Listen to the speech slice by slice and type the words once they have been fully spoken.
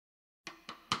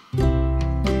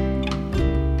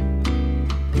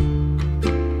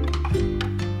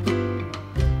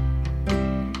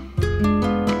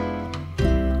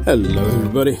Hello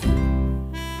everybody.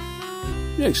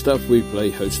 Next up we play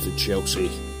host to Chelsea.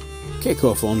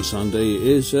 Kick-off on Sunday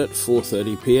is at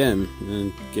 4:30 PM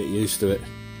and get used to it.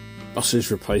 Buses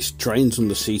replace trains on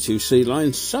the C2C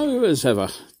line, so as ever,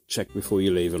 check before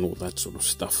you leave and all that sort of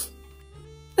stuff.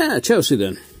 Chelsea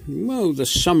then. Well, the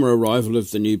summer arrival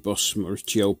of the new boss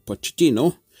Mauricio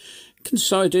Pochettino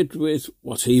coincided with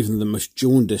what even the most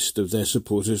jaundiced of their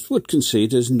supporters would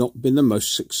concede has not been the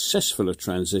most successful of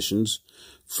transitions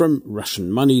from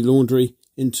Russian money laundering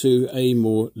into a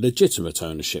more legitimate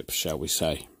ownership, shall we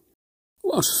say.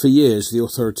 Whilst for years the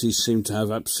authorities seem to have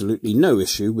absolutely no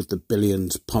issue with the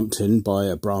billions pumped in by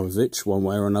Abramovich one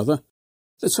way or another,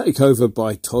 the takeover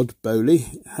by Todd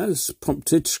Boehly has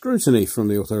prompted scrutiny from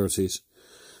the authorities,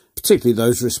 particularly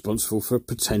those responsible for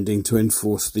pretending to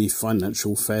enforce the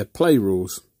financial fair play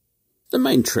rules. The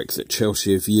main trick that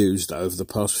Chelsea have used over the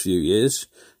past few years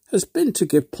has been to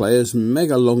give players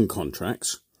mega long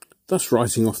contracts, thus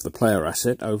writing off the player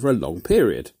asset over a long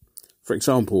period. For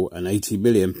example, an £80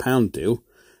 million deal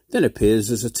then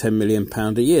appears as a £10 million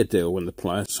a year deal when the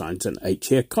player signs an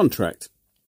 8-year contract.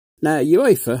 Now,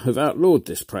 UEFA have outlawed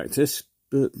this practice,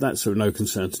 but that's of no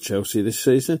concern to Chelsea this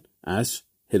season, as,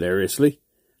 hilariously,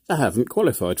 they haven't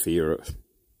qualified for Europe.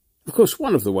 Of course,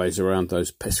 one of the ways around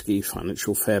those pesky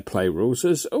financial fair play rules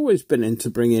has always been in to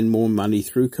bring in more money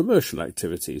through commercial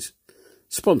activities.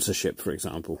 Sponsorship, for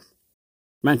example.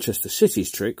 Manchester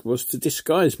City's trick was to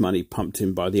disguise money pumped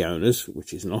in by the owners,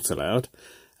 which is not allowed,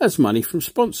 as money from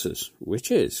sponsors, which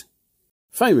is.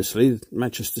 Famously,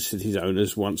 Manchester City's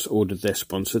owners once ordered their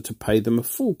sponsor to pay them a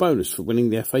full bonus for winning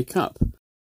the FA Cup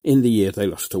in the year they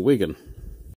lost to Wigan.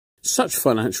 Such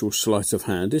financial sleight of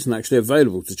hand isn't actually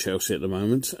available to Chelsea at the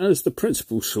moment, as the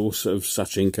principal source of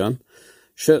such income,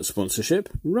 shirt sponsorship,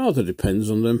 rather depends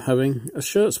on them having a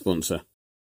shirt sponsor.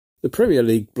 The Premier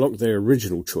League blocked their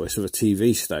original choice of a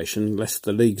TV station lest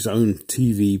the league's own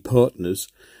TV partners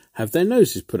have their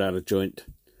noses put out of joint,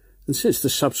 and since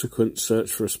the subsequent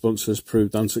search for sponsors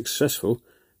proved unsuccessful,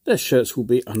 their shirts will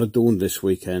be unadorned this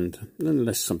weekend,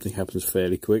 unless something happens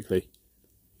fairly quickly.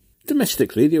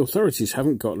 Domestically, the authorities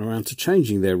haven't gotten around to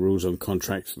changing their rules on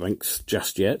contract lengths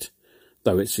just yet,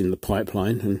 though it's in the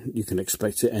pipeline and you can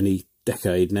expect it any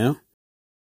decade now.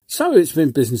 So it's been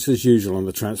business as usual on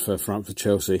the transfer front for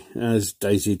Chelsea, as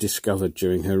Daisy discovered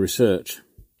during her research.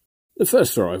 The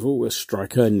first arrival was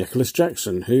striker Nicholas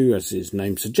Jackson, who, as his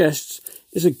name suggests,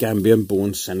 is a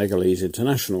Gambian-born Senegalese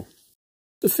international.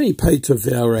 The fee paid to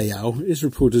Villarreal is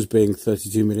reported as being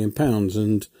 £32 million,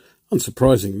 and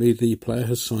unsurprisingly, the player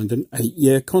has signed an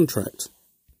 8-year contract.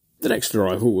 The next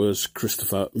arrival was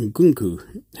Christopher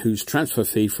Nkunku, whose transfer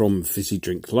fee from Fizzy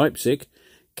Drink Leipzig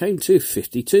came to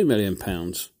 £52 million.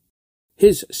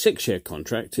 His 6-year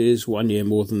contract is 1 year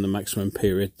more than the maximum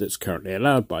period that's currently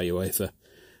allowed by UEFA,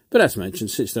 but as mentioned,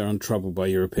 since they're untroubled by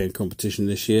European competition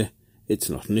this year,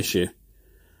 it's not an issue.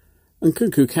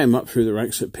 Nkunku came up through the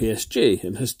ranks at PSG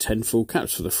and has 10 full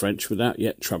caps for the French without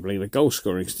yet troubling the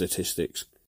goal-scoring statistics.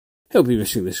 He'll be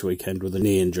missing this weekend with a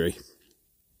knee injury.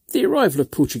 The arrival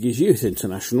of Portuguese youth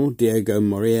international Diego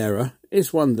Moreira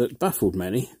is one that baffled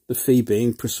many, the fee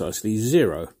being precisely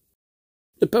 £0.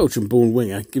 The Belgian-born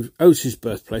winger owes his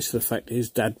birthplace to the fact that his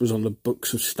dad was on the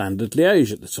books of Standard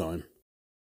Liège at the time.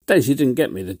 Daisy didn't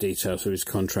get me the details of his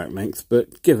contract length,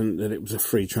 but given that it was a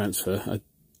free transfer, I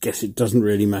guess it doesn't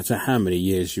really matter how many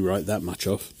years you write that much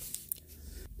off.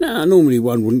 Now, normally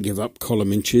one wouldn't give up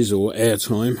column inches or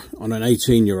airtime on an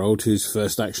 18-year-old whose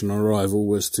first action on arrival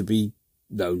was to be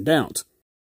loaned out.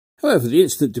 However, the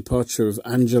instant departure of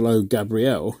Angelo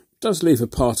Gabriel does leave a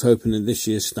part open in this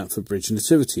year's Stamford Bridge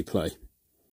nativity play.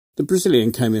 The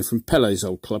Brazilian came in from Pele's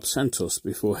old club Santos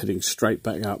before heading straight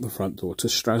back out the front door to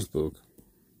Strasbourg.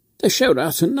 They shelled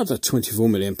out another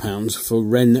 £24 million for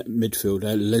Rennes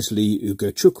midfielder Leslie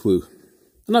Ugochukwu.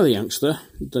 Another youngster,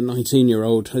 the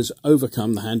 19-year-old, has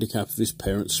overcome the handicap of his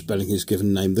parents spelling his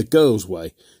given name the girl's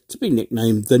way to be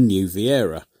nicknamed the New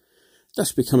Vieira,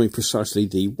 thus becoming precisely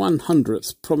the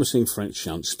 100th promising French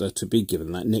youngster to be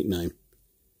given that nickname.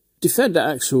 Defender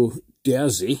Axel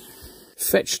Diazy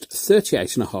fetched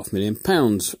 £38.5 million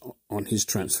on his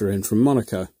transfer in from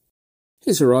Monaco.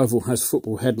 His arrival has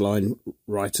football headline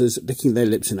writers licking their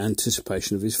lips in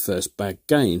anticipation of his first bag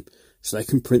game, so they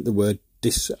can print the word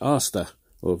disaster,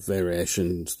 or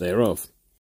variations thereof.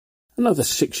 Another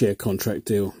 6-year contract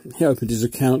deal. He opened his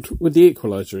account with the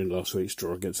equaliser in last week's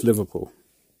draw against Liverpool.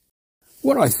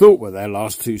 What I thought were their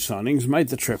last two signings made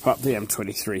the trip up the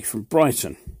M23 from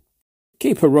Brighton.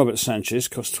 Keeper Robert Sanchez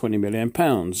cost £20 million,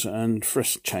 and for a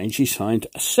change he signed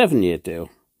a 7-year deal.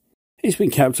 He's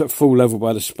been capped at full level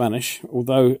by the Spanish,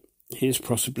 although He is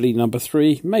possibly number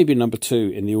 3, maybe number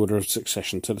 2 in the order of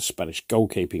succession to the Spanish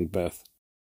goalkeeping berth.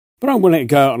 But I'm willing to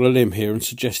go out on a limb here and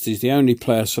suggest he's the only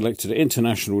player selected at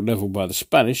international level by the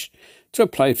Spanish to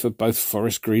have played for both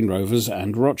Forest Green Rovers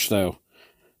and Rochdale,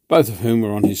 both of whom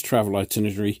were on his travel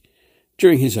itinerary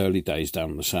during his early days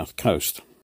down the south coast.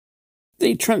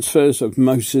 The transfers of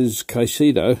Moses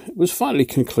Caicedo was finally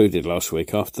concluded last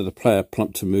week after the player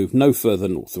plumped to move no further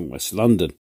north than West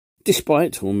London,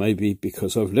 despite, or maybe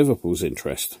because of, Liverpool's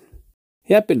interest.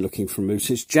 He had been looking for a move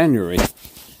since January,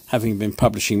 having been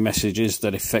publishing messages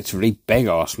that effectively beg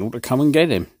Arsenal to come and get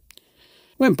him.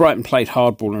 When Brighton played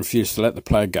hardball and refused to let the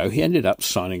player go, he ended up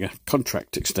signing a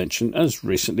contract extension as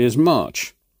recently as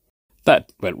March.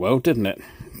 That went well, didn't it?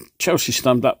 Chelsea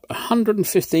stummed up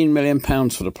 £115 million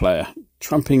for the player,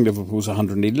 trumping Liverpool's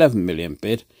 £111 million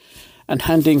bid, and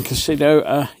handing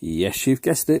Caicedo yes, you've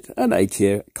guessed it, an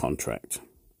 8-year contract.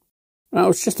 I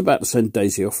was just about to send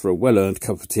Daisy off for a well-earned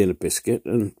cup of tea and a biscuit,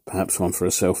 and perhaps one for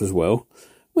herself as well,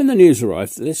 when the news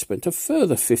arrived that they spent a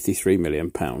further £53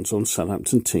 million on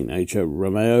Southampton teenager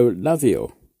Romeo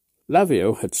Lavio.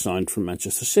 Lavio had signed from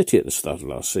Manchester City at the start of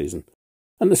last season,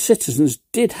 and the Citizens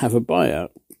did have a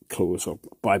buyout clause or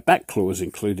buyback clause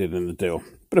included in the deal,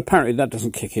 but apparently that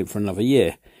doesn't kick in for another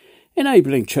year,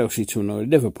 enabling Chelsea to annoy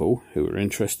Liverpool, who were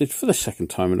interested, for the second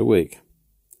time in a week.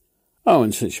 Oh,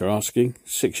 and since you're asking,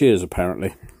 6 years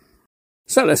apparently.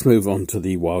 So let's move on to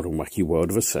the wild and wacky world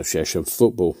of association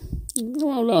football.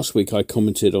 Well, last week I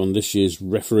commented on this year's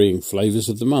refereeing flavours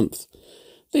of the month.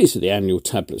 These are the annual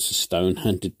tablets of stone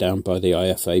handed down by the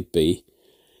IFAB,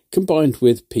 combined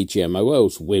with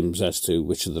PGMOL's whims as to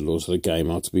which of the laws of the game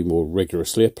are to be more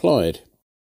rigorously applied,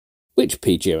 which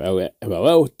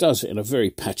PGMOL does it in a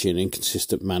very patchy and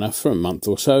inconsistent manner for a month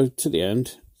or so, to the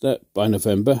end that by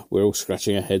November we're all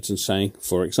scratching our heads and saying,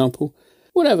 for example,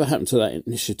 whatever happened to that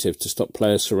initiative to stop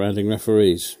players surrounding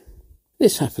referees?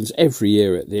 This happens every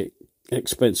year at the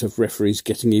expense of referees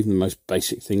getting even the most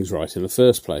basic things right in the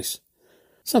first place.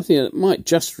 Something that might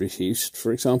just reduce,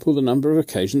 for example, the number of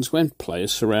occasions when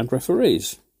players surround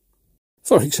referees.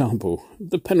 For example,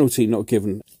 the penalty not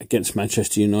given against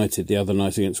Manchester United the other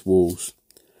night against Wolves.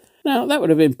 Now, that would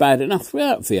have been bad enough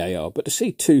without VAR, but to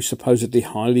see two supposedly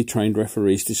highly trained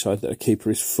referees decide that a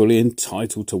keeper is fully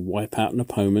entitled to wipe out an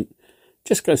opponent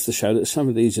just goes to show that some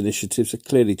of these initiatives are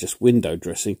clearly just window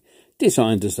dressing,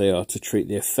 designed as they are to treat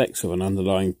the effects of an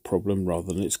underlying problem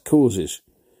rather than its causes.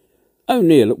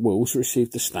 O'Neill at Wolves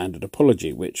received the standard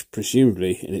apology, which,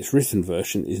 presumably in its written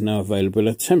version, is now available in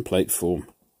a template form.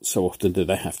 So often do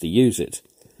they have to use it.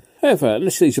 However,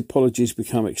 unless these apologies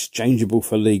become exchangeable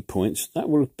for league points, that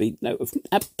will be of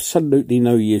absolutely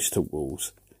no use to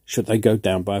Wolves, should they go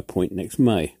down by a point next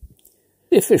May.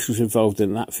 The officials involved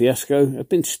in that fiasco have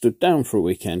been stood down for a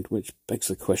weekend, which begs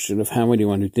the question of how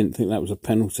anyone who didn't think that was a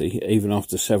penalty, even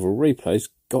after several replays,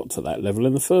 got to that level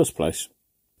in the first place.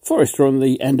 Forrest are on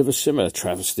the end of a similar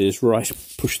travesty as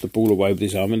Rice pushed the ball away with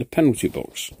his arm in the penalty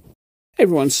box.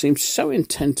 Everyone seemed so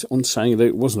intent on saying that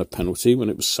it wasn't a penalty when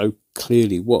it was so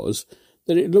clearly was,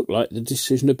 that it looked like the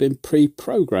decision had been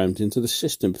pre-programmed into the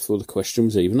system before the question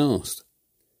was even asked.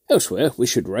 Elsewhere, we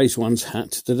should raise one's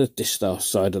hat to the distaff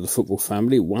side of the football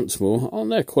family once more on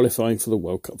their qualifying for the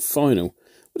World Cup final,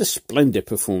 with a splendid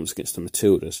performance against the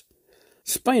Matildas.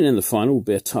 Spain in the final will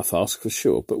be a tough ask for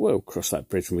sure, but we'll cross that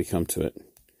bridge when we come to it.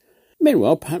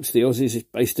 Meanwhile, perhaps the Aussies,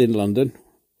 based in London,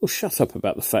 will shut up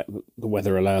about the fact that the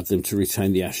weather allowed them to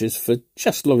retain the Ashes for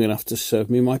just long enough to serve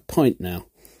me my pint now.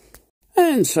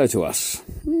 And so to us.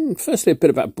 Firstly, a bit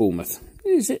about Bournemouth.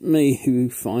 Is it me who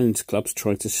finds clubs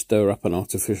trying to stir up an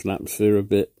artificial atmosphere a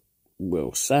bit,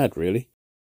 well, sad really?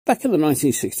 Back in the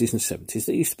 1960s and 70s,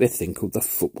 there used to be a thing called the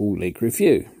Football League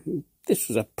Review. This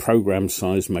was a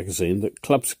programme-sized magazine that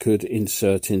clubs could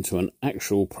insert into an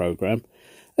actual programme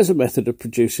as a method of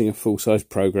producing a full-size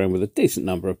programme with a decent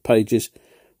number of pages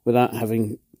without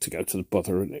having to go to the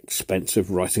bother and expense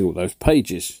of writing all those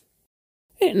pages.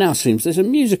 It now seems there's a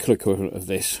musical equivalent of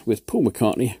this, with Paul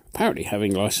McCartney apparently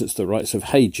having licensed the rights of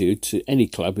Hey Jude to any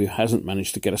club who hasn't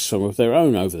managed to get a song of their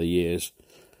own over the years.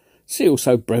 See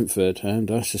also Brentford, and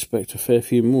I suspect a fair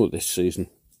few more this season.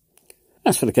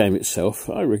 As for the game itself,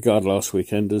 I regard last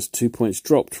weekend as 2 points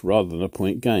dropped rather than a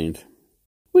point gained.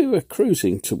 We were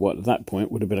cruising to what at that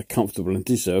point would have been a comfortable and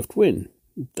deserved win.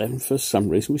 Then for some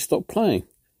reason we stopped playing.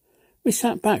 We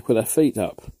sat back with our feet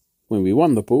up. When we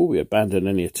won the ball, we abandoned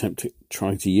any attempt at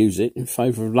trying to use it in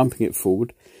favour of lumping it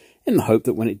forward, in the hope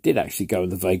that when it did actually go in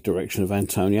the vague direction of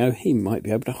Antonio, he might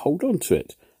be able to hold on to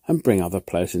it and bring other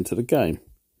players into the game.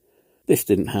 This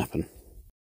didn't happen.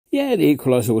 Yeah, the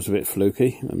equaliser was a bit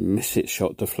fluky, a miss-hit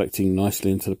shot deflecting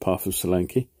nicely into the path of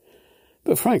Solanke.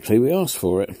 But frankly, we asked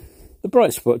for it. The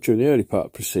bright spot during the early part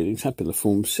of proceedings had been the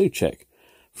form of Souček,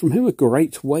 from whom a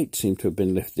great weight seemed to have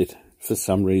been lifted for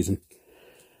some reason.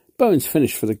 Bowen's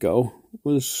finish for the goal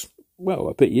was, well,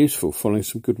 a bit useful, following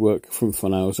some good work from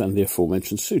Fornals and the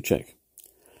aforementioned Souček.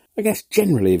 I guess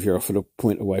generally if you're offered a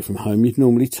point away from home, you'd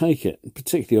normally take it,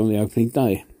 particularly on the opening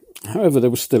day. However, there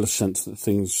was still a sense that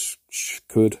things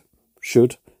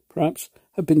should, perhaps,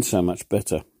 have been so much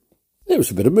better. There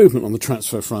was a bit of movement on the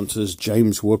transfer front as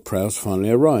James Ward-Prowse finally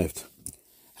arrived.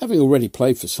 Having already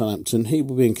played for Southampton, he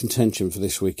will be in contention for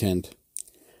this weekend.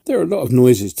 There are a lot of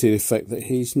noises to the effect that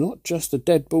he's not just a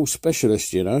dead ball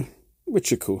specialist, you know,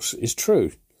 which of course is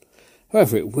true.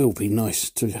 However, it will be nice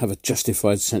to have a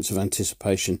justified sense of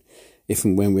anticipation if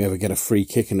and when we ever get a free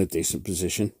kick in a decent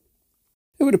position.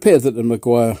 It would appear that the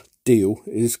Maguire deal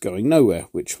is going nowhere,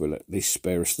 which will at least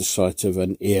spare us the sight of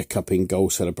an ear-cupping goal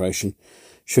celebration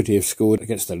should he have scored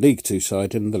against the League Two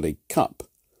side in the League Cup.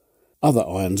 Other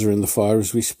irons are in the fire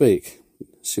as we speak.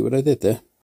 See what I did there?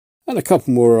 And a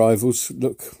couple more arrivals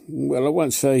look, well, I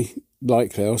won't say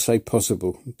likely, I'll say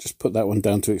possible. Just put that one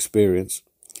down to experience.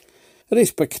 At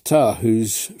least Qatar,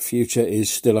 whose future is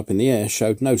still up in the air,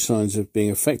 showed no signs of being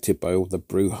affected by all the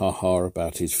brouhaha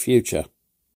about his future.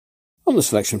 On the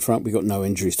selection front, we got no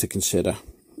injuries to consider.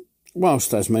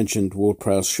 Whilst, as mentioned,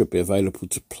 Ward-Prowse should be available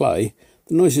to play,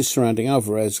 the noises surrounding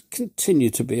Alvarez continue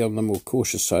to be on the more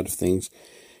cautious side of things,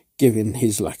 given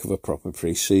his lack of a proper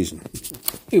pre-season.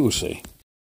 We will see.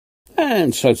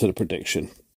 And so to the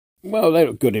prediction. Well, they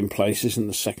looked good in places in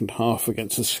the second half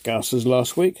against the Scousers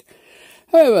last week.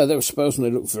 However, there were spells when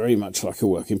they looked very much like a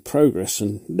work in progress,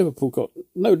 and Liverpool got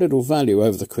no little value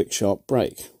over the quick, sharp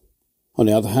break. On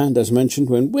the other hand, as mentioned,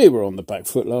 when we were on the back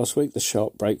foot last week, the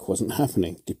sharp break wasn't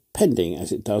happening, depending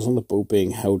as it does on the ball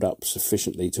being held up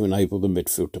sufficiently to enable the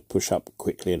midfield to push up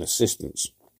quickly in assistance.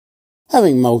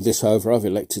 Having mulled this over, I've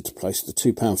elected to place the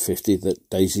 £2.50 that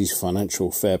Daisy's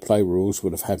financial fair play rules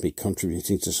would have had me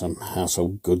contributing to some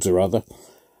household goods or other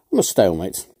on a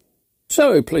stalemate.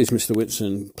 So, please, Mr.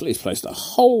 Whitson, please place the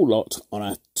whole lot on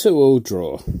a 2-2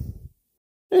 draw.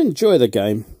 Enjoy the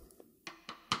game.